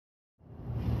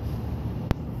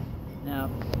Now,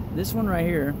 this one right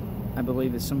here, I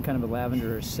believe is some kind of a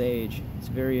lavender or sage. It's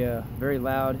very, very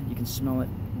loud. You can smell it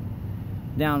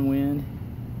downwind.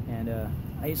 And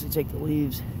I usually take the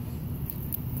leaves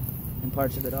and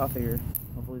parts of it off here.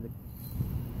 Hopefully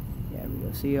yeah, we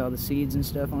go. See all the seeds and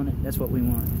stuff on it? That's what we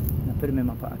want. And I put them in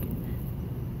my pocket.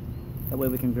 That way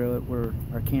we can grow it where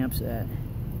our camp's at.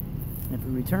 And if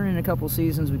we return in a couple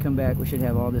seasons, we come back, we should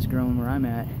have all this growing where I'm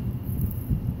at.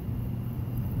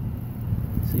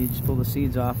 So you just pull the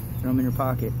seeds off, throw them in your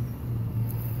pocket.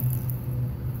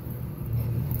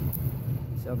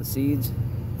 See all the seeds?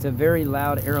 It's a very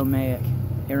loud aromatic.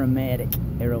 I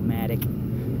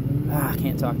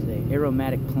can't talk today.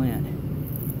 Aromatic plant.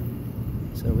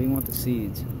 So we want the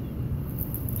seeds.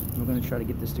 We're going to try to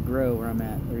get this to grow where I'm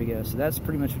at. There you go. So that's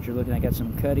pretty much what you're looking at. I got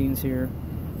some cuttings here.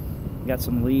 Got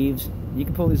some leaves. You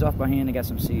can pull these off by hand. I got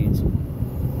some seeds.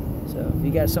 So if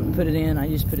you got something to put it in, I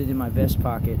just put it in my vest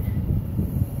pocket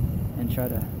and try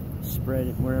to spread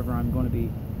it wherever I'm going to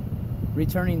be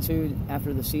returning to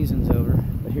after the season's over.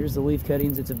 But here's the leaf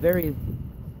cuttings. It's a very,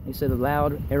 like I said, a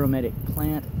loud aromatic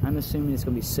plant. I'm assuming it's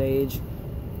going to be sage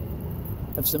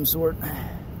of some sort.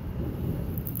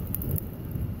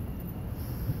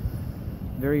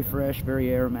 Very fresh,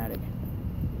 very aromatic.